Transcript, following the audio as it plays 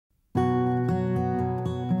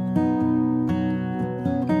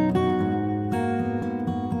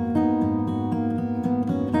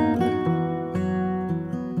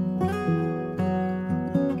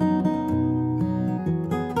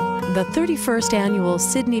The 31st Annual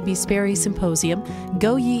Sidney Sperry Symposium,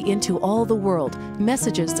 Go Ye Into All the World,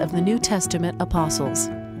 Messages of the New Testament Apostles.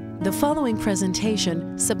 The following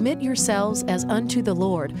presentation, Submit Yourselves as Unto the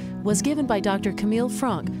Lord, was given by Dr. Camille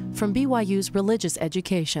Fronk from BYU's Religious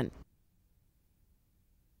Education.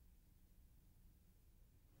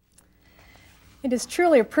 It is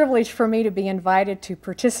truly a privilege for me to be invited to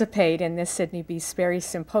participate in this Sidney B. Sperry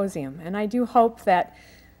Symposium, and I do hope that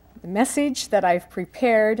the message that I've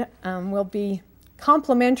prepared will be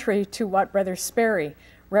complementary to what Brother Sperry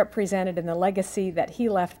represented in the legacy that he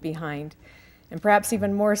left behind, and perhaps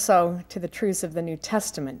even more so to the truths of the New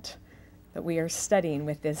Testament that we are studying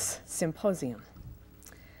with this symposium.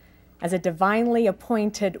 As a divinely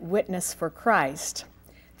appointed witness for Christ,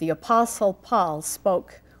 the Apostle Paul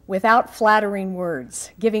spoke without flattering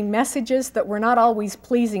words, giving messages that were not always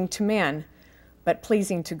pleasing to men, but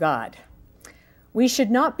pleasing to God. We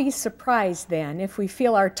should not be surprised then if we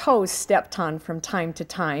feel our toes stepped on from time to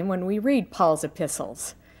time when we read Paul's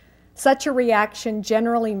epistles. Such a reaction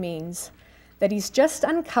generally means that he's just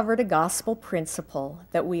uncovered a gospel principle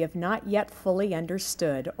that we have not yet fully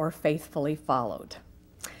understood or faithfully followed.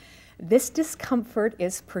 This discomfort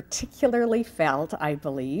is particularly felt, I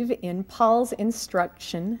believe, in Paul's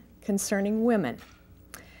instruction concerning women.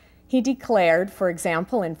 He declared, for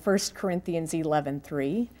example, in 1 Corinthians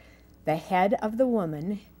 11:3, the head of the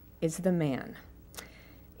woman is the man.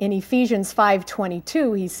 In Ephesians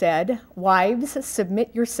 5:22, he said, wives,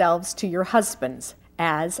 submit yourselves to your husbands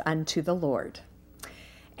as unto the Lord.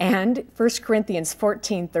 And 1 Corinthians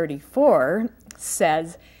 14:34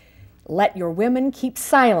 says, let your women keep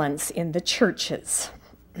silence in the churches.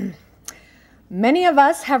 Many of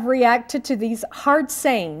us have reacted to these hard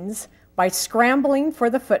sayings by scrambling for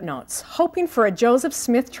the footnotes, hoping for a Joseph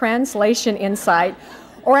Smith translation insight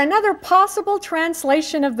or another possible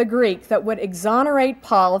translation of the Greek that would exonerate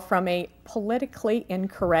Paul from a politically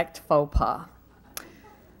incorrect faux pas.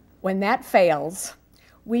 When that fails,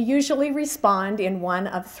 we usually respond in one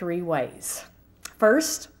of three ways.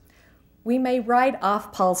 First, we may write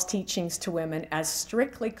off Paul's teachings to women as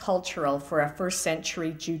strictly cultural for a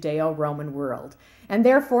first-century Judeo-Roman world, and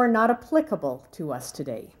therefore not applicable to us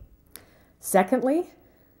today. Secondly,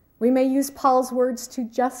 we may use Paul's words to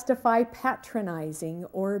justify patronizing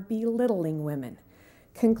or belittling women,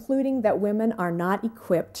 concluding that women are not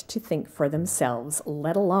equipped to think for themselves,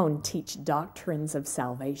 let alone teach doctrines of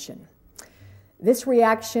salvation. This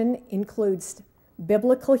reaction includes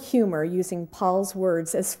biblical humor using Paul's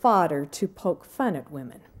words as fodder to poke fun at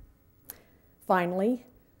women. Finally,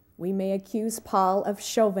 we may accuse Paul of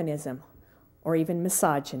chauvinism or even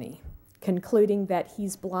misogyny, concluding that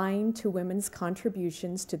he's blind to women's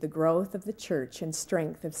contributions to the growth of the church and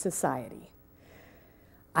strength of society.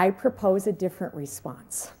 I propose a different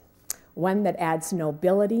response, one that adds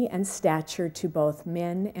nobility and stature to both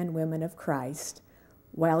men and women of Christ,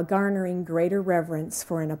 while garnering greater reverence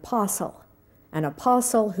for an apostle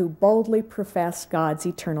who boldly professed God's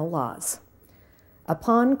eternal laws.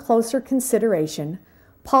 Upon closer consideration,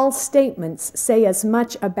 Paul's statements say as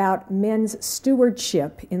much about men's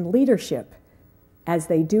stewardship in leadership as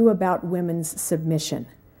they do about women's submission,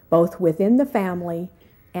 both within the family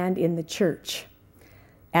and in the church.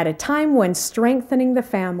 At a time when strengthening the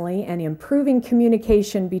family and improving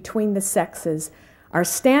communication between the sexes are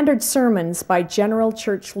standard sermons by general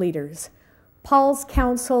church leaders, Paul's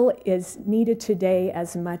counsel is needed today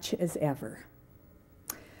as much as ever.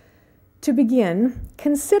 To begin,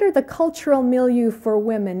 consider the cultural milieu for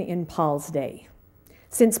women in Paul's day.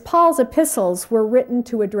 Since Paul's epistles were written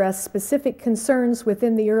to address specific concerns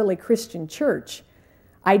within the early Christian church,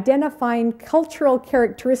 identifying cultural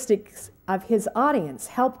characteristics of his audience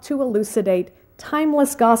helped to elucidate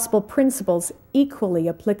timeless gospel principles equally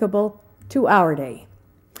applicable to our day.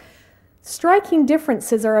 Striking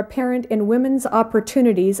differences are apparent in women's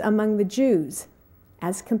opportunities among the Jews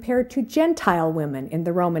as compared to Gentile women in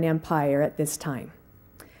the Roman Empire at this time.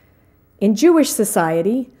 In Jewish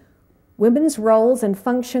society, women's roles and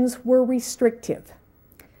functions were restrictive.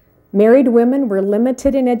 Married women were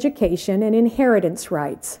limited in education and inheritance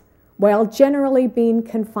rights, while generally being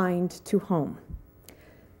confined to home.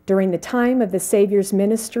 During the time of the Savior's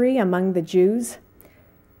ministry among the Jews,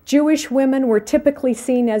 Jewish women were typically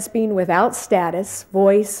seen as being without status,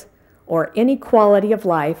 voice, or any quality of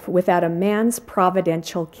life without a man's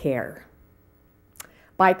providential care.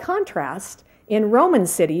 By contrast, in Roman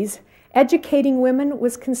cities, educating women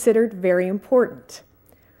was considered very important.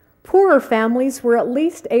 Poorer families were at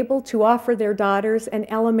least able to offer their daughters an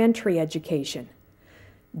elementary education.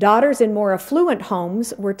 Daughters in more affluent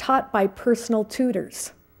homes were taught by personal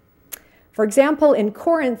tutors. For example, in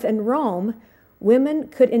Corinth and Rome, women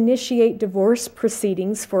could initiate divorce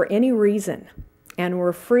proceedings for any reason and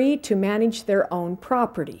were free to manage their own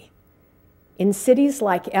property. In cities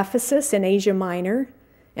like Ephesus in Asia Minor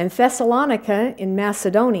and Thessalonica in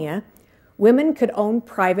Macedonia, women could own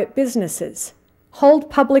private businesses, hold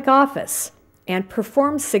public office, and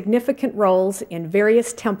perform significant roles in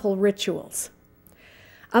various temple rituals.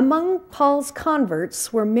 Among Paul's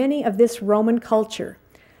converts were many of this Roman culture,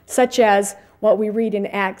 such as what we read in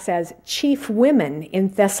Acts as chief women in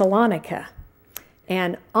Thessalonica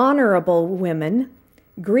and honorable women,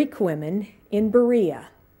 Greek women, in Berea.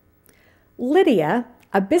 Lydia,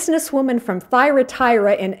 a businesswoman from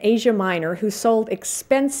Thyatira in Asia Minor who sold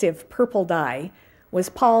expensive purple dye, was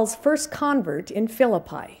Paul's first convert in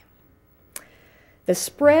Philippi. The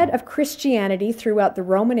spread of Christianity throughout the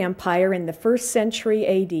Roman Empire in the 1st century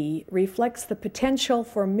AD reflects the potential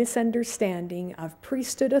for misunderstanding of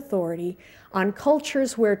priesthood authority on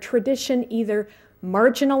cultures where tradition either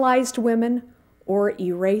marginalized women or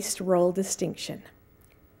erased role distinction.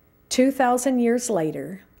 2,000 years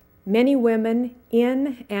later, many women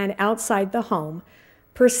in and outside the home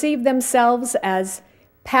perceive themselves as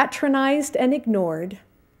patronized and ignored,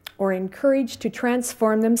 or encouraged to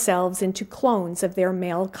transform themselves into clones of their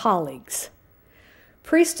male colleagues.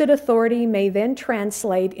 Priesthood authority may then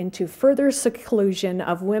translate into further seclusion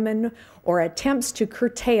of women or attempts to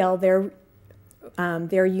curtail their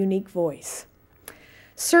unique voice.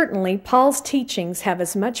 Certainly, Paul's teachings have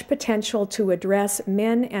as much potential to address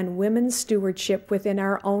men and women's stewardship within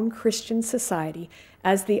our own Christian society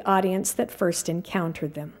as the audience that first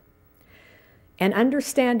encountered them. An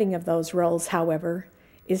understanding of those roles, however,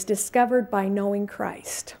 is discovered by knowing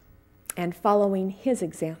Christ and following his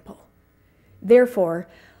example. Therefore,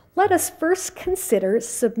 let us first consider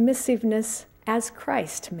submissiveness as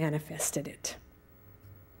Christ manifested it.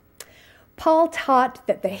 Paul taught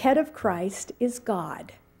that the head of Christ is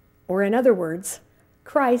God, or in other words,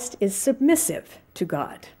 Christ is submissive to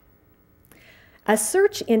God. A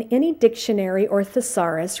search in any dictionary or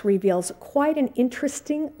thesaurus reveals quite an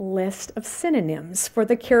interesting list of synonyms for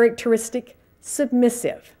the characteristic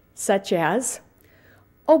submissive, such as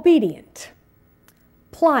obedient,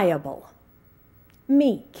 pliable,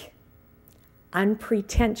 meek,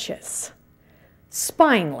 unpretentious,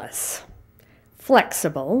 spineless,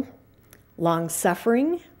 flexible,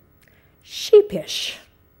 long-suffering, sheepish,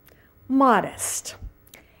 modest,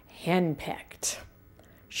 henpecked,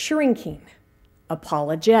 shrinking,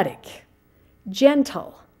 apologetic,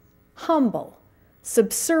 gentle, humble,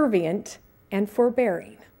 subservient, and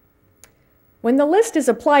forbearing. When the list is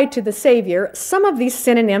applied to the Savior, some of these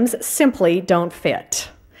synonyms simply don't fit.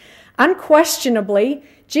 Unquestionably,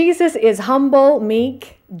 Jesus is humble,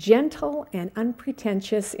 meek, gentle, and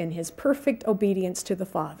unpretentious in his perfect obedience to the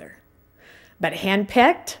Father. But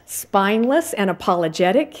henpecked, spineless, and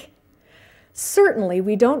apologetic? Certainly,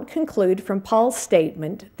 we don't conclude from Paul's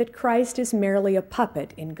statement that Christ is merely a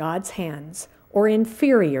puppet in God's hands or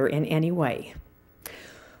inferior in any way.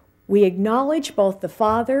 We acknowledge both the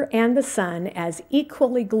Father and the Son as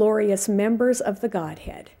equally glorious members of the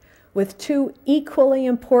Godhead, with two equally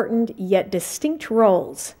important yet distinct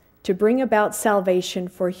roles to bring about salvation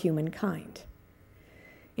for humankind.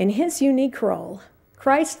 In his unique role,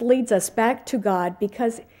 Christ leads us back to God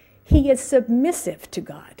because he is submissive to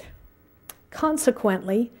God.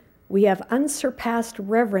 Consequently, we have unsurpassed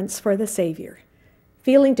reverence for the Savior,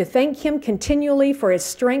 feeling to thank him continually for his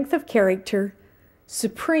strength of character,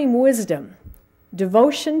 supreme wisdom,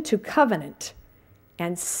 devotion to covenant,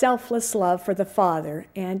 and selfless love for the Father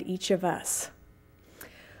and each of us.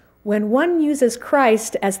 When one uses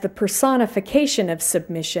Christ as the personification of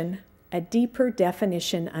submission, a deeper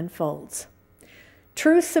definition unfolds.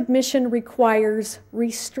 True submission requires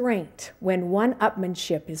restraint when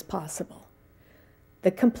one-upmanship is possible,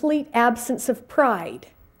 the complete absence of pride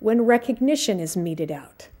when recognition is meted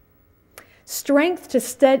out, strength to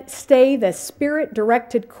stay the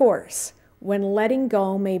Spirit-directed course when letting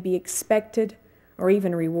go may be expected or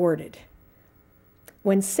even rewarded.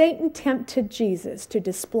 When Satan tempted Jesus to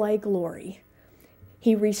display glory,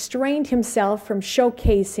 he restrained himself from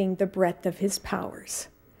showcasing the breadth of his powers.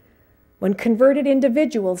 When converted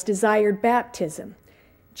individuals desired baptism,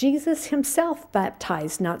 Jesus himself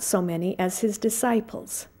baptized not so many as his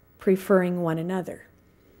disciples, preferring one another.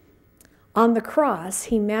 On the cross,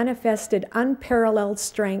 he manifested unparalleled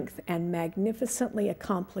strength and magnificently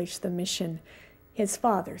accomplished the mission his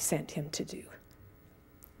Father sent him to do.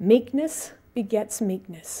 Meekness begets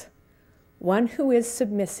meekness. One who is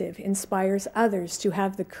submissive inspires others to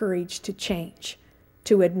have the courage to change,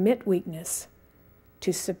 to admit weakness,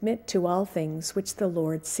 to submit to all things which the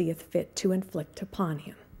Lord seeth fit to inflict upon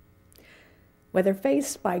him. Whether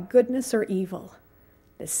faced by goodness or evil,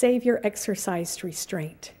 the Savior exercised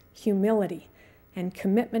restraint, humility, and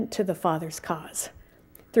commitment to the Father's cause.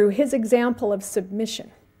 Through his example of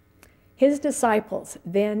submission, his disciples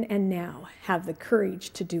then and now have the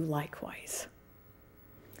courage to do likewise.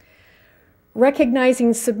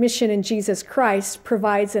 Recognizing submission in Jesus Christ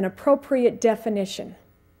provides an appropriate definition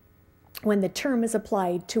when the term is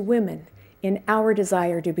applied to women in our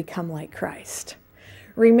desire to become like Christ.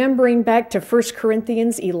 Remembering back to 1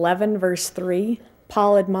 Corinthians 11, verse 3,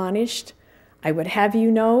 Paul admonished, "I would have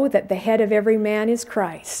you know that the head of every man is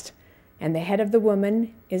Christ, and the head of the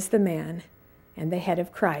woman is the man, and the head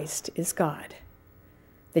of Christ is God."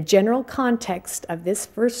 The general context of this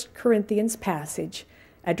 1 Corinthians passage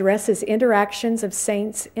addresses interactions of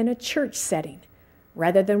saints in a church setting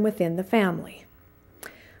rather than within the family.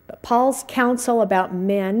 But Paul's counsel about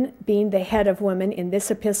men being the head of women in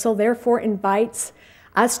this epistle therefore invites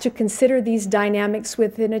us to consider these dynamics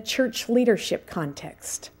within a church leadership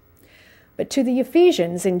context. But to the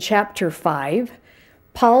Ephesians in chapter 5,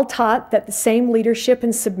 Paul taught that the same leadership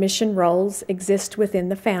and submission roles exist within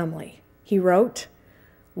the family. He wrote,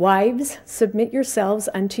 "Wives, submit yourselves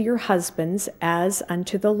unto your husbands as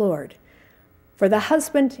unto the Lord. For the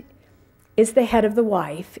husband is the head of the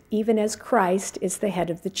wife, even as Christ is the head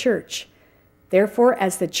of the church. Therefore,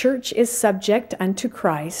 as the church is subject unto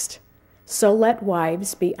Christ, so let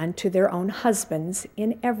wives be unto their own husbands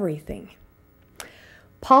in everything."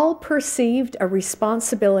 Paul perceived a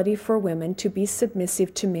responsibility for women to be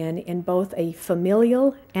submissive to men in both a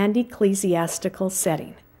familial and ecclesiastical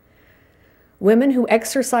setting. Women who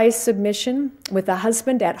exercise submission with a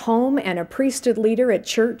husband at home and a priesthood leader at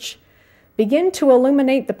church begin to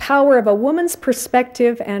illuminate the power of a woman's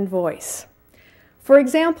perspective and voice. For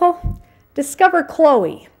example, discover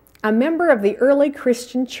Chloe, a member of the early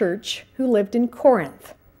Christian church who lived in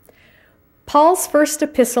Corinth. Paul's first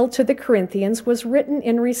epistle to the Corinthians was written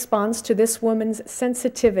in response to this woman's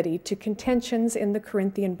sensitivity to contentions in the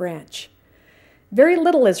Corinthian branch. Very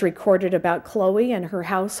little is recorded about Chloe and her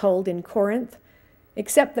household in Corinth,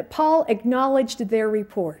 except that Paul acknowledged their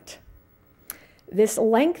report. This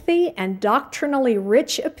lengthy and doctrinally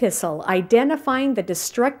rich epistle, identifying the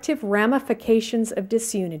destructive ramifications of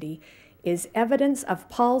disunity, is evidence of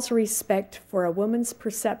Paul's respect for a woman's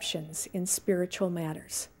perceptions in spiritual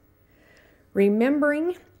matters.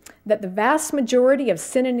 Remembering that the vast majority of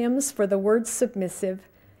synonyms for the word submissive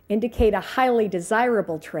indicate a highly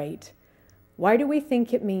desirable trait, why do we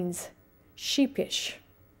think it means sheepish,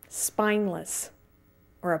 spineless,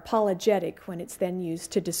 or apologetic when it's then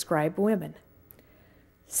used to describe women?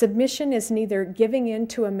 Submission is neither giving in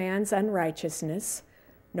to a man's unrighteousness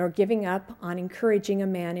nor giving up on encouraging a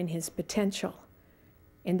man in his potential.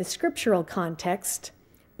 In the scriptural context,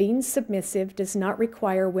 being submissive does not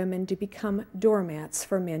require women to become doormats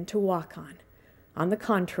for men to walk on. On the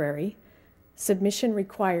contrary, submission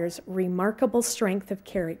requires remarkable strength of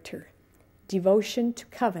character, devotion to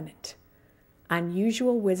covenant,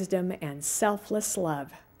 unusual wisdom, and selfless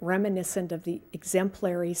love, reminiscent of the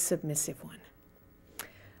exemplary submissive one.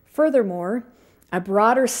 Furthermore, a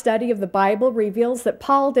broader study of the Bible reveals that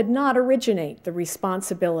Paul did not originate the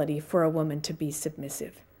responsibility for a woman to be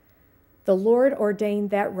submissive. The Lord ordained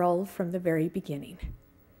that role from the very beginning.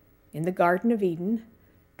 In the Garden of Eden,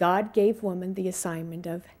 God gave woman the assignment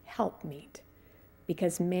of helpmeet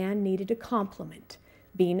because man needed a complement,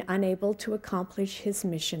 being unable to accomplish his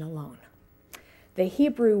mission alone. The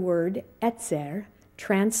Hebrew word etzer,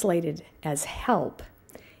 translated as help,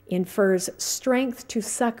 infers strength to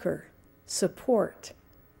succor, support,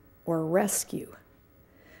 or rescue.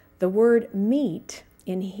 The word meet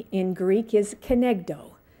in Greek is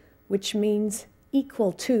kenegdo, which means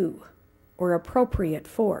equal to or appropriate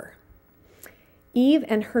for. Eve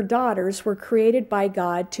and her daughters were created by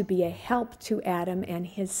God to be a help to Adam and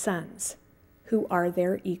his sons, who are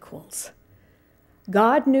their equals.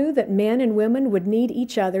 God knew that men and women would need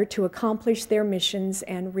each other to accomplish their missions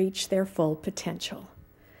and reach their full potential.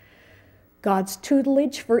 God's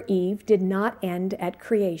tutelage for Eve did not end at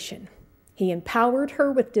creation. He empowered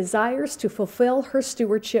her with desires to fulfill her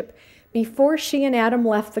stewardship before she and Adam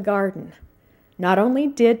left the garden. Not only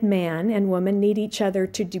did man and woman need each other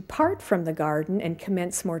to depart from the garden and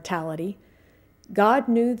commence mortality, God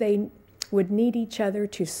knew they would need each other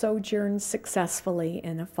to sojourn successfully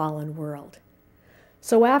in a fallen world.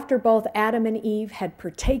 So after both Adam and Eve had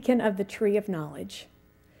partaken of the tree of knowledge,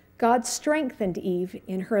 God strengthened Eve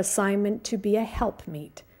in her assignment to be a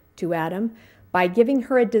helpmeet to Adam by giving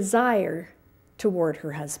her a desire toward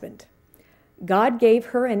her husband. God gave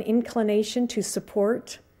her an inclination to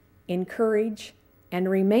support, encourage, and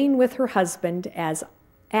remain with her husband as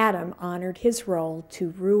Adam honored his role to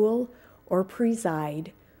rule or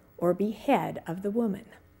preside or be head of the woman.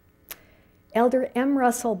 Elder M.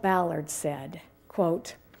 Russell Ballard said,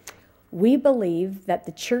 quote, "We believe that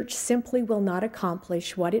the church simply will not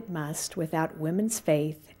accomplish what it must without women's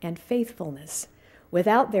faith and faithfulness,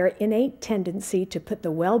 without their innate tendency to put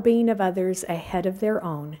the well-being of others ahead of their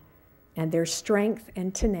own, and their strength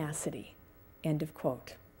and tenacity." End of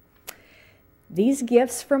quote. These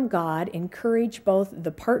gifts from God encourage both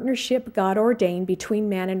the partnership God ordained between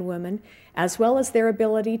man and woman, as well as their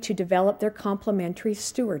ability to develop their complementary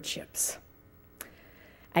stewardships.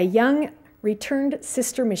 A young returned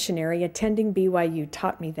sister missionary attending BYU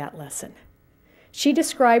taught me that lesson. She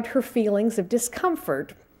described her feelings of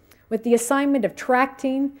discomfort with the assignment of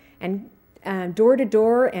tracting and door to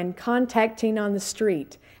door and contacting on the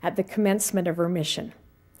street at the commencement of her mission.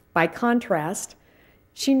 By contrast,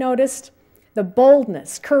 she noticed the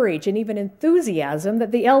boldness, courage, and even enthusiasm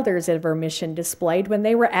that the elders of her mission displayed when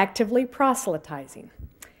they were actively proselytizing.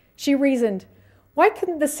 She reasoned, why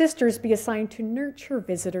couldn't the sisters be assigned to nurture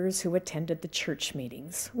visitors who attended the church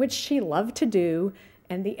meetings, which she loved to do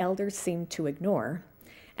and the elders seemed to ignore,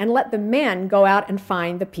 and let the men go out and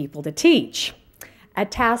find the people to teach, a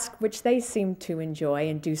task which they seemed to enjoy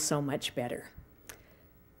and do so much better.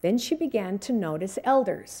 Then she began to notice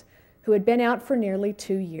elders who had been out for nearly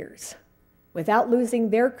 2 years, without losing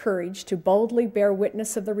their courage to boldly bear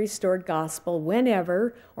witness of the restored gospel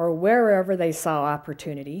whenever or wherever they saw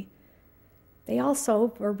opportunity. They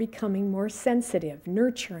also were becoming more sensitive,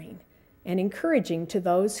 nurturing, and encouraging to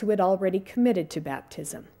those who had already committed to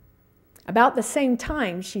baptism. About the same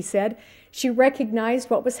time, she said, she recognized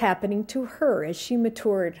what was happening to her as she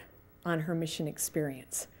matured on her mission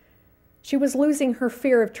experience. She was losing her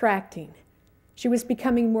fear of tracting. She was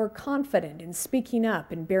becoming more confident in speaking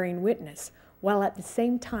up and bearing witness, while at the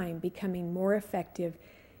same time becoming more effective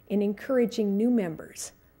in encouraging new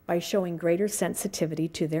members by showing greater sensitivity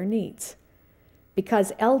to their needs.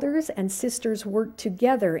 Because elders and sisters worked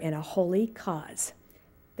together in a holy cause,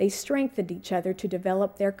 they strengthened each other to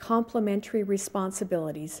develop their complementary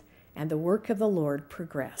responsibilities, and the work of the Lord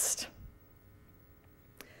progressed.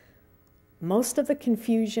 Most of the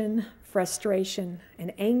confusion, frustration,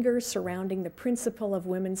 and anger surrounding the principle of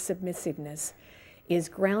women's submissiveness is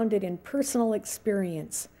grounded in personal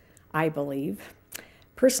experience, I believe.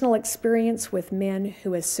 Personal experience with men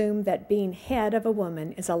who assume that being head of a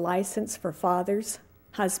woman is a license for fathers,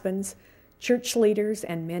 husbands, church leaders,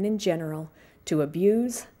 and men in general to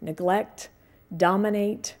abuse, neglect,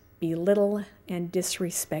 dominate, belittle, and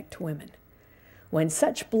disrespect women. When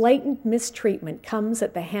such blatant mistreatment comes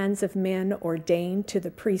at the hands of men ordained to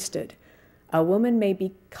the priesthood, a woman may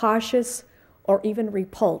be cautious or even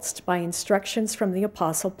repulsed by instructions from the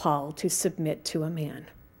Apostle Paul to submit to a man.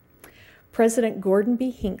 President Gordon B.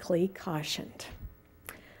 Hinckley cautioned,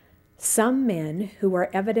 "Some men who are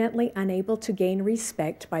evidently unable to gain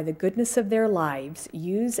respect by the goodness of their lives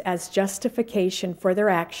use as justification for their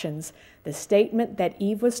actions the statement that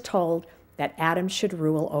Eve was told that Adam should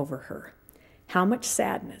rule over her. How much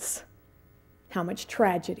sadness, how much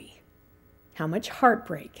tragedy, how much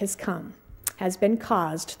heartbreak has been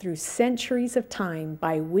caused through centuries of time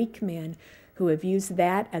by weak men who have used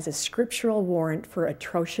that as a scriptural warrant for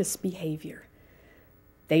atrocious behavior.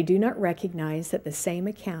 They do not recognize that the same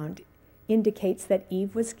account indicates that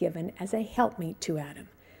Eve was given as a helpmeet to Adam.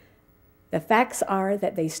 The facts are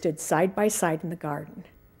that they stood side by side in the garden.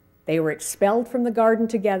 They were expelled from the garden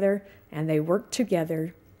together, and they worked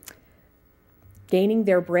together, gaining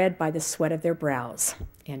their bread by the sweat of their brows."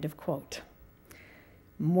 End of quote.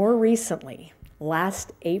 More recently,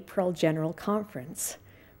 last April General Conference,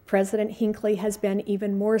 President Hinckley has been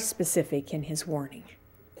even more specific in his warning.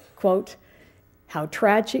 Quote, "How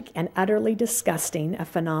tragic and utterly disgusting a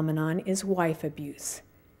phenomenon is wife abuse.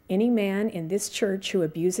 Any man in this church who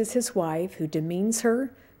abuses his wife, who demeans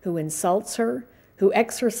her, who insults her, who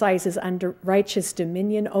exercises unrighteous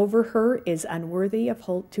dominion over her is unworthy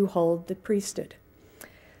to hold the priesthood.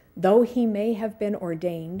 Though he may have been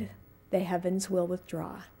ordained, the heavens will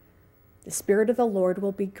withdraw. The Spirit of the Lord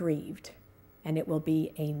will be grieved, and it will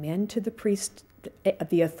be amen to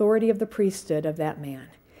the authority of the priesthood of that man.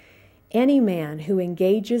 Any man who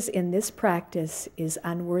engages in this practice is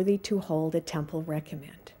unworthy to hold a temple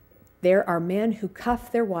recommend. There are men who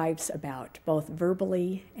cuff their wives about, both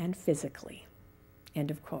verbally and physically."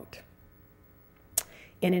 End of quote.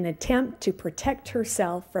 In an attempt to protect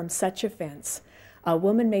herself from such offense, a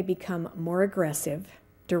woman may become more aggressive,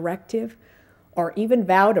 directive, or even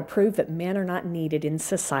vow to prove that men are not needed in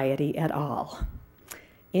society at all.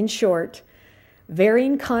 In short,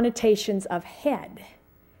 varying connotations of head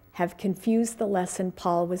have confused the lesson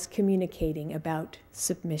Paul was communicating about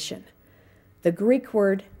submission. The Greek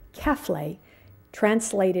word kephale,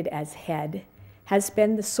 translated as head, has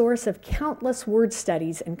been the source of countless word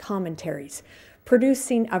studies and commentaries,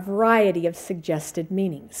 producing a variety of suggested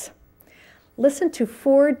meanings. Listen to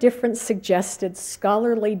 4 different suggested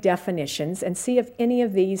scholarly definitions and see if any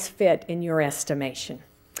of these fit in your estimation.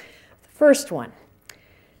 The first one,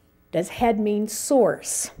 does head mean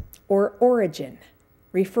source or origin,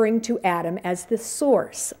 referring to Adam as the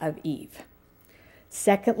source of Eve?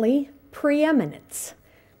 Secondly, preeminence,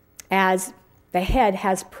 as the head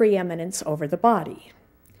has preeminence over the body.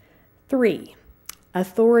 3,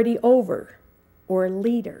 authority over or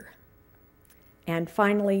leader. And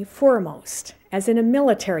finally, foremost, as in a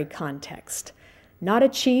military context, not a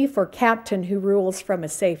chief or captain who rules from a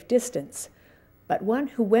safe distance, but one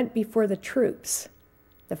who went before the troops,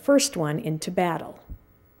 the first one into battle.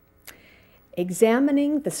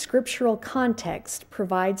 Examining the scriptural context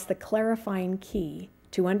provides the clarifying key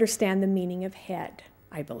to understand the meaning of head,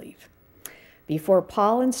 I believe. Before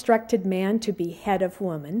Paul instructed man to be head of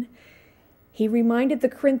woman, he reminded the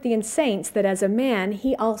Corinthian saints that as a man,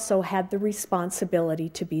 he also had the responsibility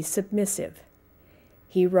to be submissive.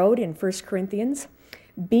 He wrote in 1 Corinthians,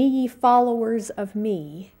 "Be ye followers of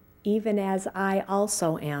me, even as I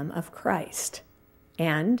also am of Christ."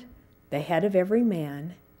 And the head of every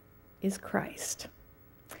man is Christ.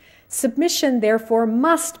 Submission, therefore,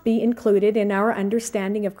 must be included in our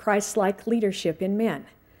understanding of Christ-like leadership in men.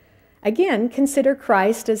 Again, consider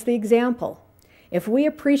Christ as the example. If we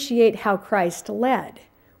appreciate how Christ led,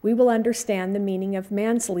 we will understand the meaning of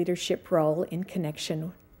man's leadership role in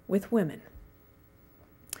connection with women.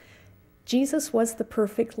 Jesus was the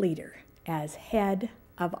perfect leader as head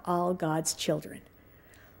of all God's children.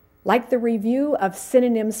 Like the review of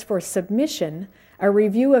synonyms for submission, a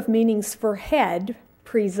review of meanings for head,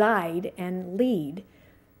 preside, and lead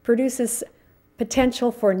produces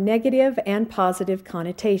potential for negative and positive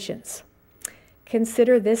connotations.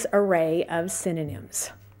 Consider this array of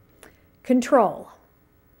synonyms: control,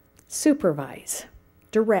 supervise,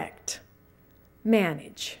 direct,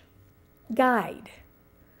 manage, guide,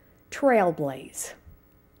 trailblaze,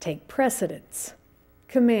 take precedence,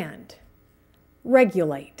 command,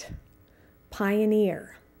 regulate,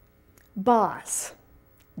 pioneer, boss,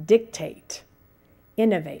 dictate,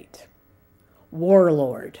 innovate,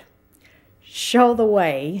 warlord, show the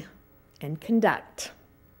way, and conduct.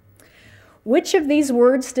 Which of these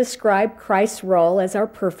words describe Christ's role as our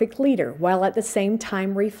perfect leader, while at the same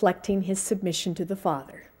time reflecting his submission to the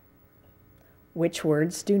Father? Which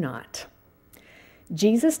words do not?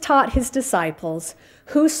 Jesus taught his disciples,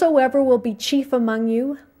 "Whosoever will be chief among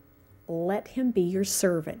you, let him be your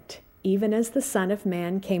servant, even as the Son of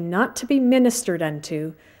Man came not to be ministered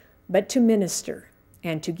unto, but to minister,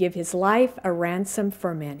 and to give his life a ransom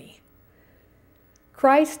for many."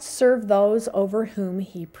 Christ served those over whom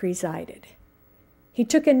he presided. He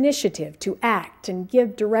took initiative to act and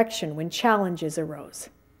give direction when challenges arose.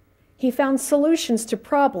 He found solutions to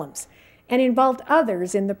problems and involved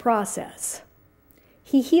others in the process.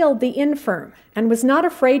 He healed the infirm and was not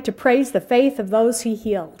afraid to praise the faith of those he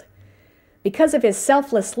healed. Because of his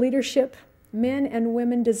selfless leadership, men and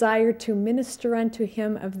women desired to minister unto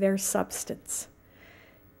him of their substance.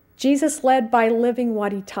 Jesus led by living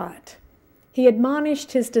what he taught. He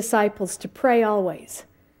admonished his disciples to pray always,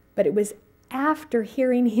 but it was after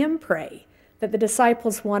hearing him pray that the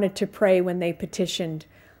disciples wanted to pray when they petitioned,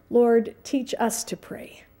 "Lord, teach us to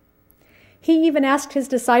pray." He even asked his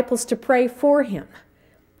disciples to pray for him.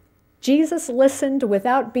 Jesus listened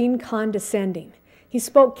without being condescending. He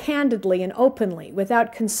spoke candidly and openly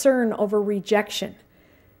without concern over rejection,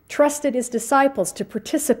 trusted his disciples to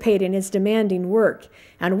participate in his demanding work,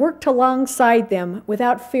 and worked alongside them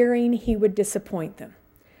without fearing he would disappoint them.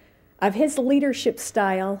 Of his leadership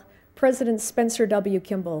style, President Spencer W.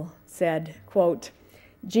 Kimball said, quote,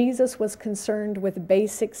 "Jesus was concerned with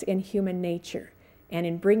basics in human nature and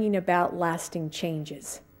in bringing about lasting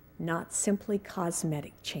changes, not simply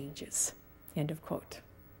cosmetic changes." End of quote.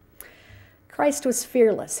 Christ was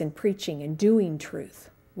fearless in preaching and doing truth,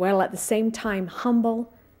 while at the same time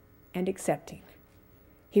humble and accepting.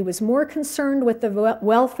 He was more concerned with the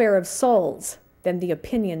welfare of souls than the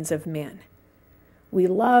opinions of men. We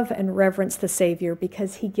love and reverence the Savior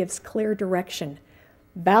because he gives clear direction,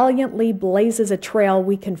 valiantly blazes a trail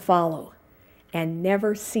we can follow, and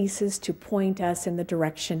never ceases to point us in the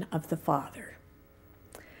direction of the Father.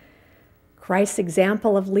 Christ's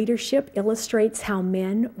example of leadership illustrates how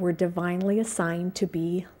men were divinely assigned to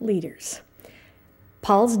be leaders.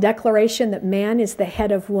 Paul's declaration that man is the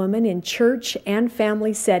head of woman in church and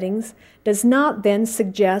family settings does not then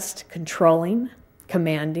suggest controlling,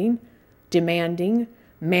 commanding, demanding,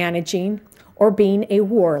 managing, or being a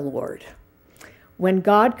warlord. When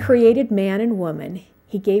God created man and woman,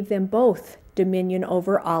 he gave them both dominion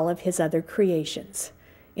over all of his other creations.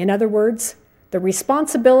 In other words, the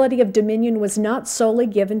responsibility of dominion was not solely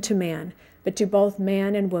given to man, but to both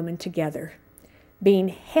man and woman together. Being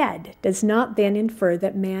head does not then infer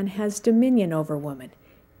that man has dominion over woman,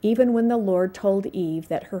 even when the Lord told Eve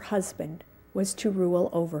that her husband was to rule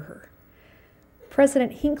over her.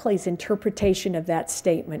 President Hinckley's interpretation of that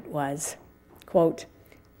statement was, quote,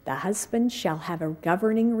 "The husband shall have a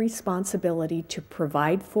governing responsibility to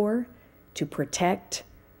provide for, to protect,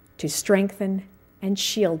 to strengthen, and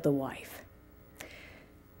shield the wife."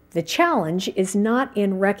 The challenge is not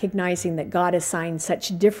in recognizing that God assigned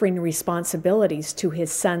such differing responsibilities to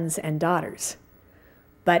his sons and daughters,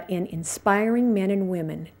 but in inspiring men and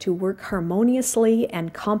women to work harmoniously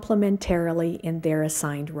and complementarily in their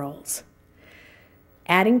assigned roles.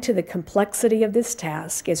 Adding to the complexity of this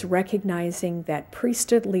task is recognizing that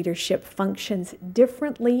priesthood leadership functions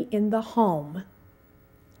differently in the home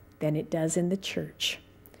than it does in the church.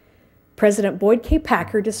 President Boyd K.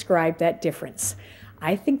 Packer described that difference.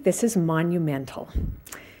 I think this is monumental.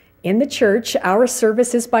 In the church, our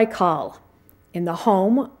service is by call. In the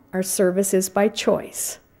home, our service is by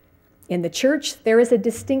choice. In the church, there is a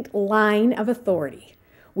distinct line of authority.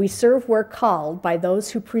 We serve where called by those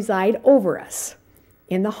who preside over us.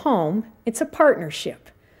 In the home, it's a partnership,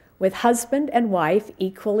 with husband and wife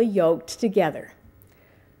equally yoked together.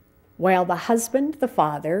 While the husband, the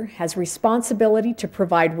father, has responsibility to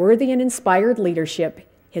provide worthy and inspired leadership,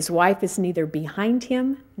 his wife is neither behind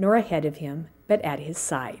him nor ahead of him, but at his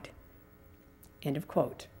side. End of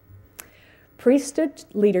quote. Priesthood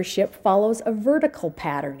leadership follows a vertical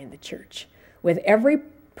pattern in the church, with every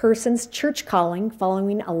person's church calling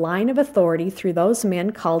following a line of authority through those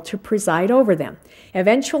men called to preside over them,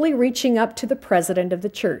 eventually reaching up to the president of the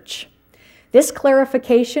church. This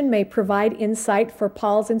clarification may provide insight for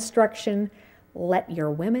Paul's instruction, "Let your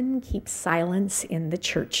women keep silence in the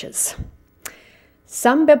churches."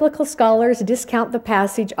 Some biblical scholars discount the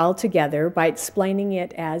passage altogether by explaining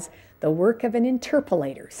it as the work of an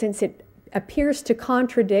interpolator, since it appears to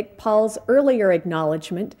contradict Paul's earlier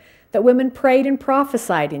acknowledgement that women prayed and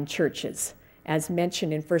prophesied in churches, as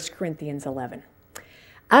mentioned in 1 Corinthians 11.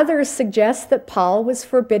 Others suggest that Paul was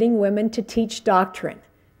forbidding women to teach doctrine,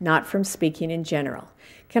 not from speaking in general.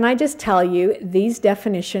 Can I just tell you, these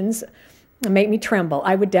definitions make me tremble.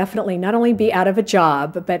 I would definitely not only be out of a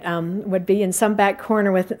job, but would be in some back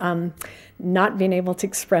corner with not being able to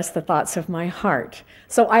express the thoughts of my heart.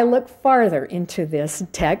 So I look farther into this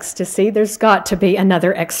text to see there's got to be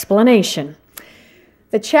another explanation.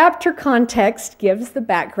 The chapter context gives the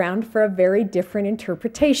background for a very different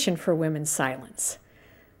interpretation for women's silence.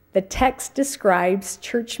 The text describes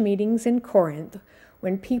church meetings in Corinth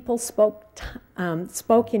when people spoke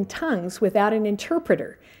in tongues without an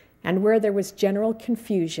interpreter, and where there was general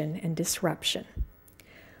confusion and disruption.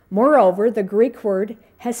 Moreover, the Greek word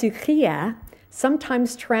hesychia,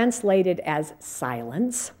 sometimes translated as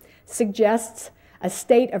silence, suggests a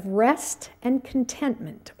state of rest and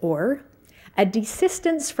contentment, or a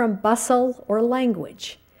desistance from bustle or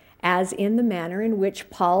language, as in the manner in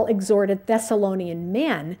which Paul exhorted Thessalonian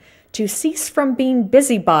men to cease from being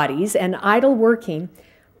busybodies and idle working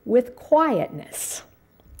with quietness.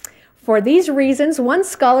 For these reasons, one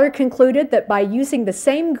scholar concluded that by using the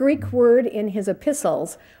same Greek word in his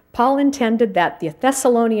epistles, Paul intended that the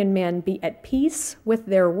Thessalonian men be at peace with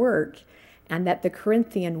their work and that the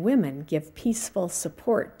Corinthian women give peaceful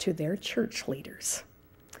support to their church leaders.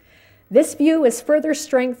 This view is further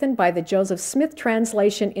strengthened by the Joseph Smith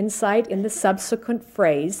translation insight in the subsequent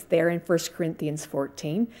phrase there in 1 Corinthians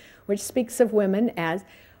 14, which speaks of women as,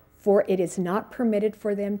 "For it is not permitted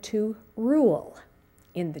for them to rule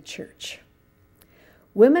in the church."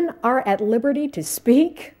 Women are at liberty to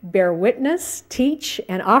speak, bear witness, teach,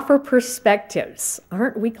 and offer perspectives.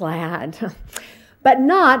 Aren't we glad? But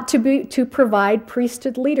not to provide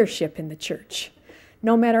priesthood leadership in the church.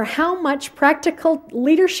 No matter how much practical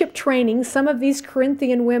leadership training some of these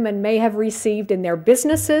Corinthian women may have received in their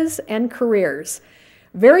businesses and careers,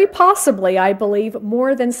 very possibly, I believe,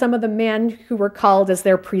 more than some of the men who were called as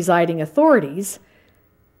their presiding authorities,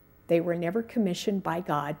 they were never commissioned by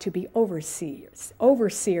God to be overseers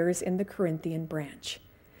in the Corinthian branch.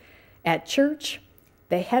 At church,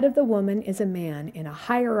 the head of the woman is a man in a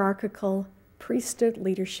hierarchical priesthood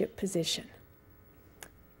leadership position.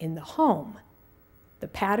 In the home, the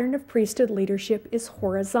pattern of priesthood leadership is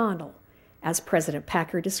horizontal, as President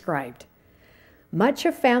Packer described. Much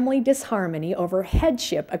of family disharmony over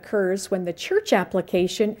headship occurs when the church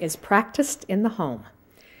application is practiced in the home.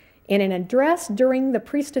 In an address during a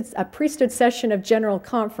priesthood session of General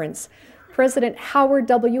Conference, President Howard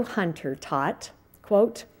W. Hunter taught,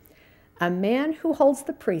 quote, "A man who holds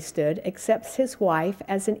the priesthood accepts his wife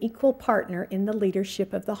as an equal partner in the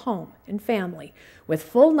leadership of the home and family, with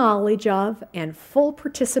full knowledge of and full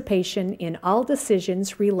participation in all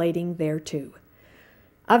decisions relating thereto.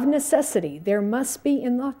 Of necessity, there must be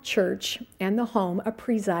in the church and the home a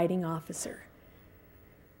presiding officer.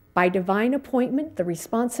 By divine appointment, the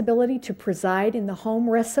responsibility to preside in the home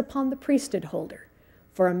rests upon the priesthood holder.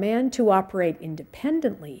 For a man to operate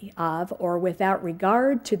independently of or without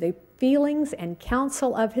regard to the feelings and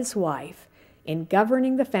counsel of his wife in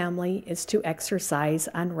governing the family is to exercise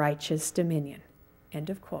unrighteous dominion." End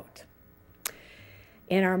of quote.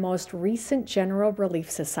 In our most recent General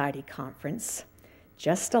Relief Society conference,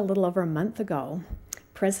 just a little over a month ago,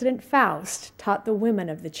 President Faust taught the women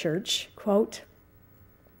of the church, quote,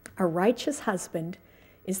 "A righteous husband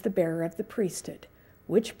is the bearer of the priesthood,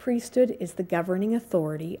 which priesthood is the governing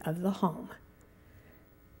authority of the home.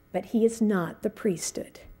 But he is not the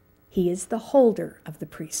priesthood. He is the holder of the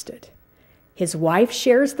priesthood. His wife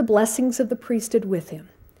shares the blessings of the priesthood with him.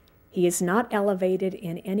 He is not elevated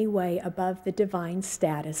in any way above the divine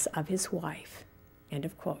status of his wife." End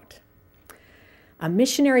of quote. A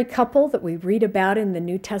missionary couple that we read about in the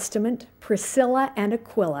New Testament, Priscilla and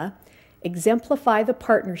Aquila, exemplify the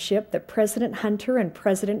partnership that President Hunter and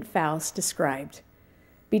President Faust described.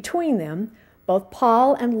 Between them, both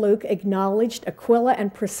Paul and Luke acknowledged Aquila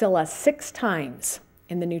and Priscilla 6 times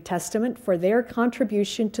in the New Testament for their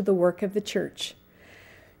contribution to the work of the church.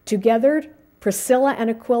 Together, Priscilla and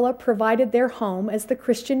Aquila provided their home as the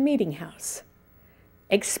Christian meeting house,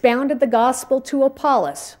 expounded the gospel to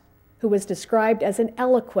Apollos, who was described as an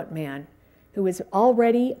eloquent man who was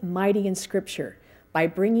already mighty in Scripture, by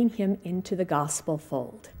bringing him into the gospel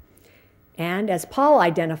fold. And as Paul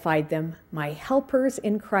identified them, my helpers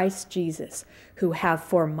in Christ Jesus, who have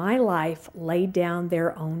for my life laid down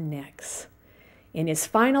their own necks. In his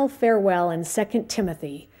final farewell in 2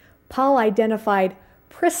 Timothy, Paul identified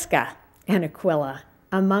Prisca and Aquila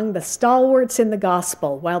among the stalwarts in the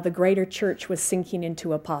gospel while the greater church was sinking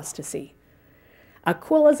into apostasy.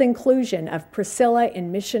 Aquila's inclusion of Priscilla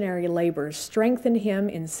in missionary labors strengthened him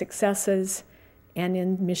in successes and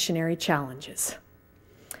in missionary challenges.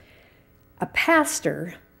 A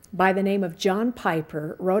pastor by the name of John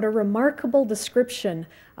Piper wrote a remarkable description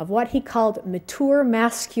of what he called mature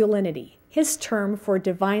masculinity, his term for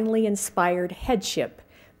divinely inspired headship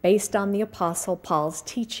based on the Apostle Paul's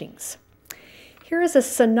teachings. Here is a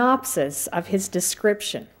synopsis of his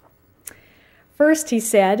description. First, he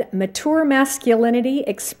said, mature masculinity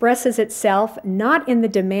expresses itself not in the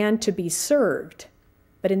demand to be served,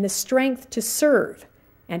 but in the strength to serve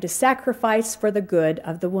and to sacrifice for the good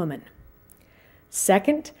of the woman.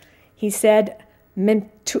 Second, he said,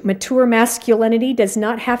 mature masculinity does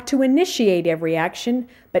not have to initiate every action,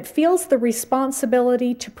 but feels the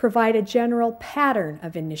responsibility to provide a general pattern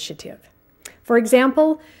of initiative. For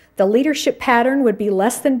example, the leadership pattern would be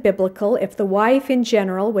less than biblical if the wife in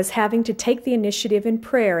general was having to take the initiative in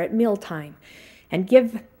prayer at mealtime and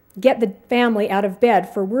get the family out of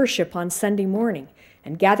bed for worship on Sunday morning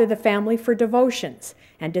and gather the family for devotions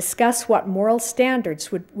and discuss what moral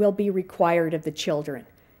standards will be required of the children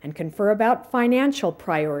and confer about financial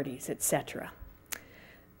priorities, etc.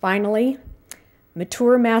 Finally,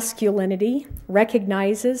 mature masculinity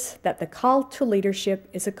recognizes that the call to leadership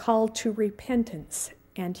is a call to repentance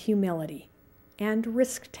and humility and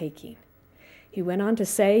risk-taking. He went on to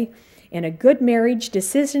say, in a good marriage,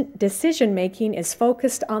 decision-making is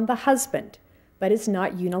focused on the husband, but is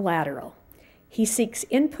not unilateral. He seeks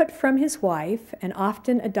input from his wife and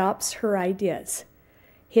often adopts her ideas.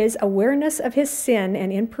 His awareness of his sin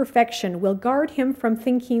and imperfection will guard him from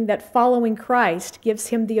thinking that following Christ gives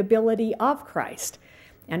him the ability of Christ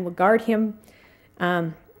and will guard him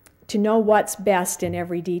to know what's best in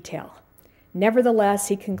every detail. Nevertheless,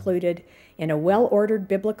 he concluded, in a well-ordered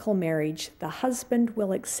biblical marriage, the husband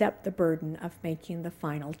will accept the burden of making the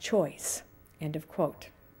final choice. End of quote.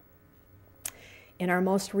 In our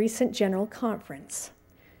most recent General Conference,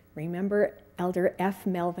 remember Elder F.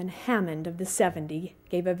 Melvin Hammond of the 70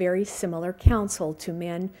 gave a very similar counsel to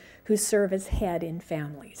men who serve as head in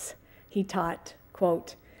families. He taught,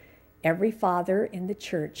 quote, every father in the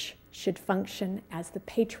church should function as the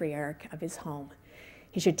patriarch of his home.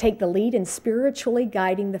 He should take the lead in spiritually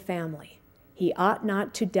guiding the family. He ought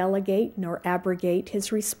not to delegate nor abrogate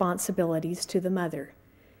his responsibilities to the mother.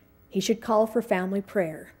 He should call for family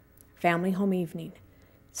prayer, family home evening,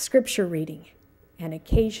 scripture reading, and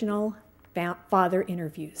occasional father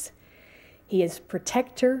interviews. He is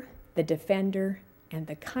protector, the defender, and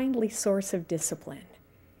the kindly source of discipline.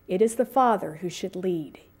 It is the father who should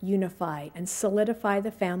lead, unify, and solidify the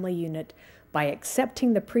family unit by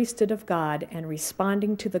accepting the priesthood of God and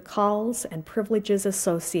responding to the calls and privileges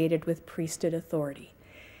associated with priesthood authority.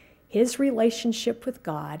 His relationship with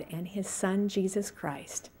God and his Son, Jesus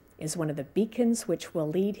Christ, is one of the beacons which will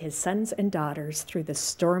lead his sons and daughters through the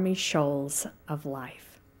stormy shoals of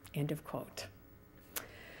life. End of quote.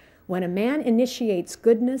 When a man initiates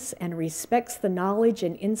goodness and respects the knowledge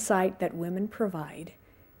and insight that women provide,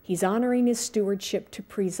 he's honoring his stewardship to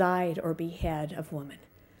preside or be head of woman.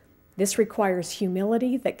 This requires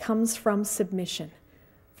humility that comes from submission.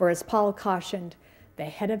 For as Paul cautioned, the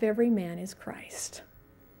head of every man is Christ.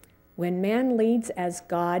 When man leads as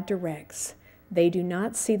God directs, they do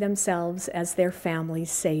not see themselves as their family's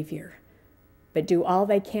savior, but do all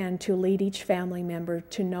they can to lead each family member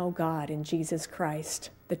to know God in Jesus Christ,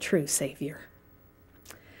 the true Savior.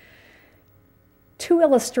 Two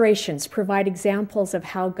illustrations provide examples of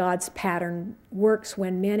how God's pattern works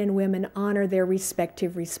when men and women honor their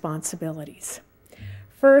respective responsibilities.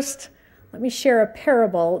 First, let me share a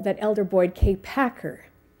parable that Elder Boyd K. Packer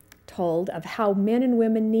told of how men and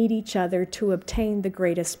women need each other to obtain the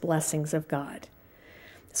greatest blessings of God.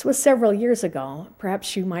 This was several years ago.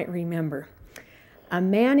 Perhaps you might remember. A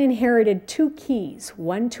man inherited 2 keys,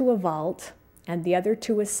 one to a vault and the other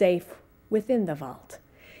to a safe within the vault.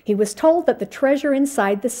 He was told that the treasure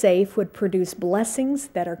inside the safe would produce blessings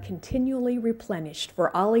that are continually replenished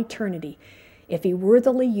for all eternity if he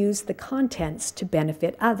worthily used the contents to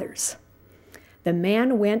benefit others. The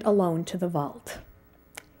man went alone to the vault.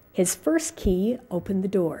 His first key opened the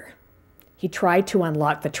door. He tried to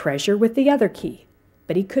unlock the treasure with the other key,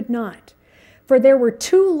 but he could not, for there were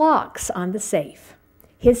 2 locks on the safe.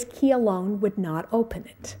 His key alone would not open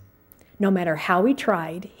it. No matter how he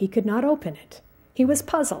tried, he could not open it. He was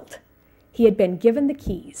puzzled. He had been given the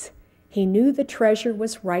keys. He knew the treasure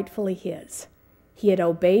was rightfully his. He had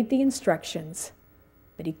obeyed the instructions,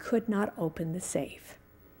 but he could not open the safe.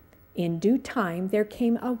 In due time, there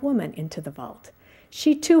came a woman into the vault.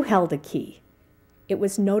 She too held a key. It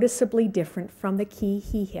was noticeably different from the key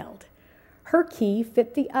he held. Her key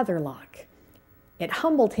fit the other lock. It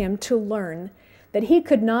humbled him to learn that he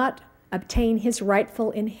could not obtain his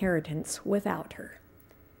rightful inheritance without her.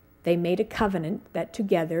 They made a covenant that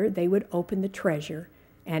together they would open the treasure,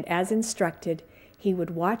 and as instructed, he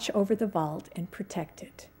would watch over the vault and protect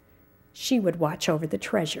it. She would watch over the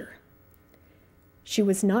treasure. She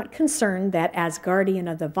was not concerned that as guardian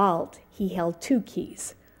of the vault, he held 2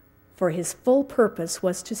 keys, for his full purpose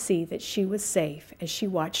was to see that she was safe as she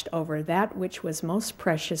watched over that which was most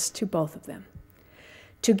precious to both of them.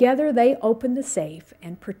 Together they opened the safe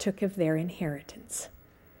and partook of their inheritance.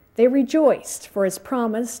 They rejoiced, for as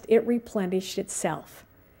promised, it replenished itself.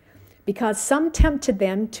 Because some tempted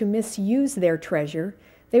them to misuse their treasure,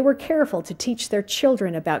 they were careful to teach their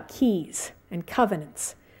children about keys and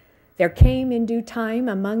covenants. There came in due time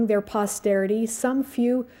among their posterity some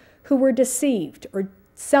few who were deceived or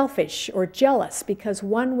selfish or jealous because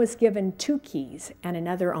one was given 2 keys and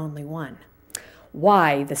another only 1.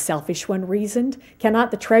 Why, the selfish one reasoned,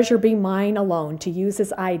 cannot the treasure be mine alone to use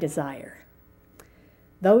as I desire?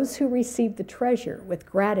 Those who received the treasure with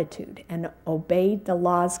gratitude and obeyed the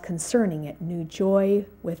laws concerning it knew joy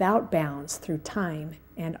without bounds through time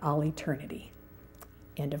and all eternity.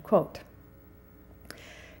 End of quote.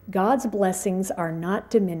 God's blessings are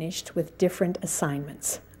not diminished with different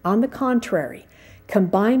assignments. On the contrary,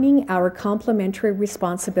 combining our complementary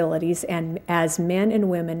responsibilities and as men and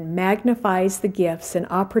women magnifies the gifts and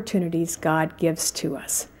opportunities God gives to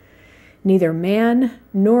us. Neither man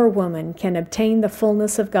nor woman can obtain the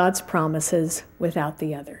fullness of God's promises without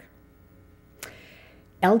the other.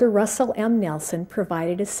 Elder Russell M. Nelson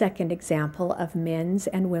provided a second example of men's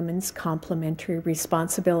and women's complementary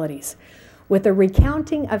responsibilities with a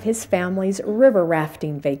recounting of his family's river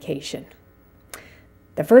rafting vacation.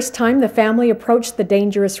 The first time the family approached the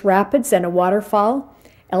dangerous rapids and a waterfall,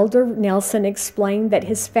 Elder Nelson explained that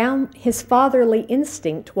his fatherly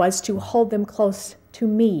instinct was to hold them close to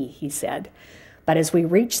me, he said. But as we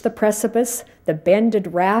reached the precipice, the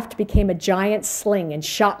bended raft became a giant sling and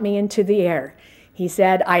shot me into the air. He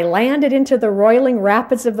said, I landed into the roiling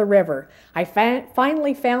rapids of the river. I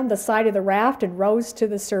finally found the side of the raft and rose to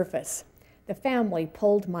the surface. The family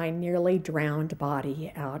pulled my nearly drowned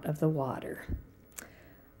body out of the water.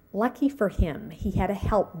 Lucky for him, he had a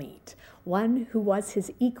helpmeet, one who was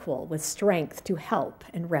his equal with strength to help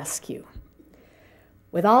and rescue.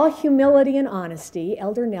 With all humility and honesty,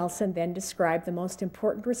 Elder Nelson then described the most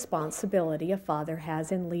important responsibility a father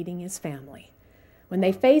has in leading his family. When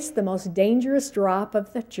they faced the most dangerous drop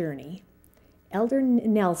of the journey, Elder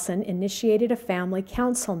Nelson initiated a family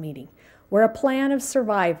council meeting where a plan of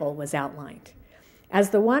survival was outlined. As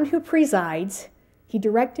the one who presides, he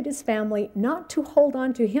directed his family not to hold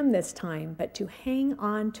on to him this time, but to hang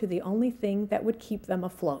on to the only thing that would keep them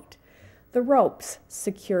afloat, the ropes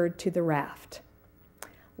secured to the raft.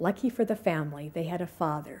 Lucky for the family, they had a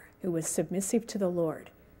father who was submissive to the Lord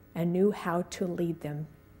and knew how to lead them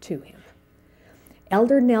to him.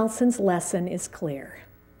 Elder Nelson's lesson is clear.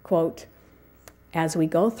 Quote, "As we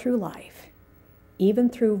go through life, even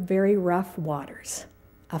through very rough waters,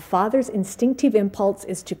 a father's instinctive impulse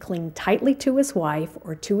is to cling tightly to his wife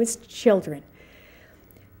or to his children,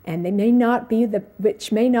 and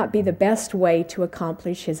which may not be the best way to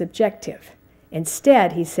accomplish his objective.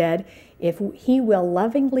 Instead," he said, "if he will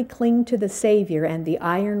lovingly cling to the Savior and the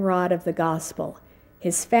iron rod of the gospel,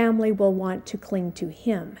 his family will want to cling to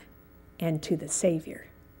him and to the Savior."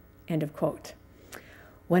 End of quote.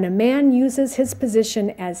 When a man uses his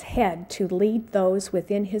position as head to lead those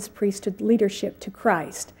within his priesthood leadership to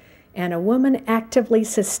Christ, and a woman actively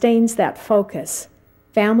sustains that focus,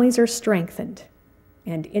 families are strengthened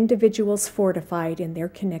and individuals fortified in their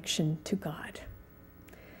connection to God.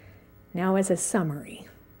 Now, as a summary,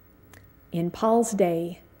 in Paul's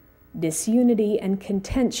day, disunity and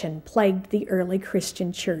contention plagued the early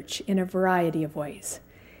Christian church in a variety of ways,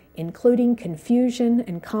 including confusion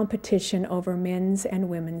and competition over men's and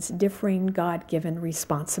women's differing God-given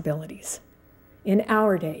responsibilities. In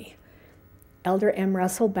our day, Elder M.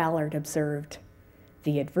 Russell Ballard observed,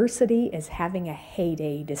 "The adversity is having a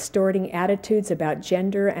heyday, distorting attitudes about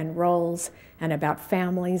gender and roles and about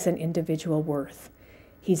families and individual worth.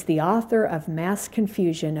 He's the author of mass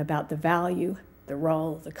confusion about the value, the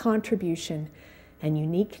role, the contribution, and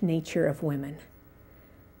unique nature of women."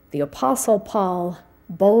 The Apostle Paul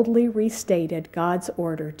boldly restated God's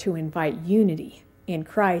order to invite unity in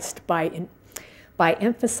Christ by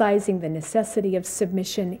emphasizing the necessity of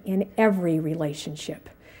submission in every relationship.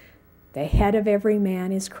 The head of every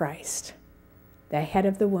man is Christ. The head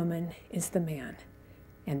of the woman is the man.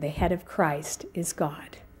 And the head of Christ is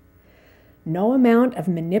God. No amount of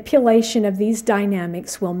manipulation of these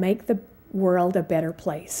dynamics will make the world a better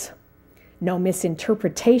place. No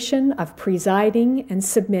misinterpretation of presiding and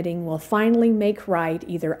submitting will finally make right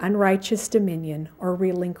either unrighteous dominion or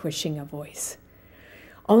relinquishing a voice.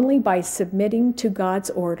 Only by submitting to God's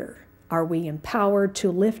order are we empowered to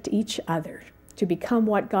lift each other, to become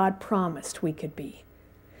what God promised we could be.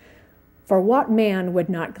 For what man would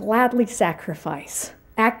not gladly sacrifice,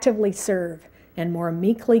 actively serve, and more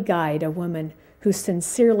meekly guide a woman who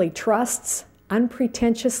sincerely trusts,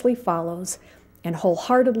 unpretentiously follows, and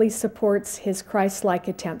wholeheartedly supports his Christ-like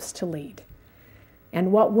attempts to lead?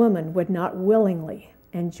 And what woman would not willingly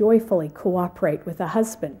and joyfully cooperate with a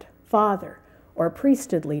husband, father, or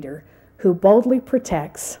priesthood leader who boldly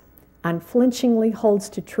protects, unflinchingly holds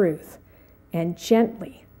to truth, and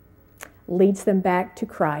gently leads them back to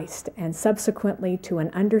Christ and subsequently to an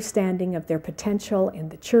understanding of their potential in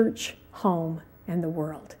the church, home, and the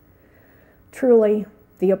world? Truly,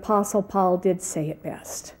 the Apostle Paul did say it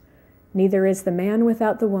best. "Neither is the man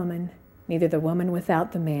without the woman, neither the woman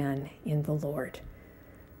without the man in the Lord."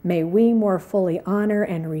 May we more fully honor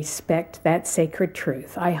and respect that sacred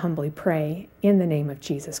truth, I humbly pray, in the name of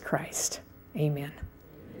Jesus Christ. Amen.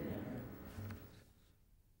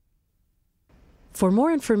 For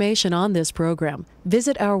more information on this program,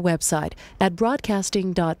 visit our website at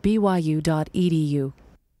broadcasting.byu.edu.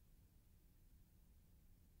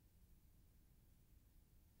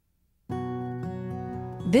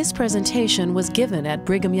 This presentation was given at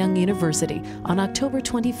Brigham Young University on October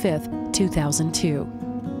 25, 2002.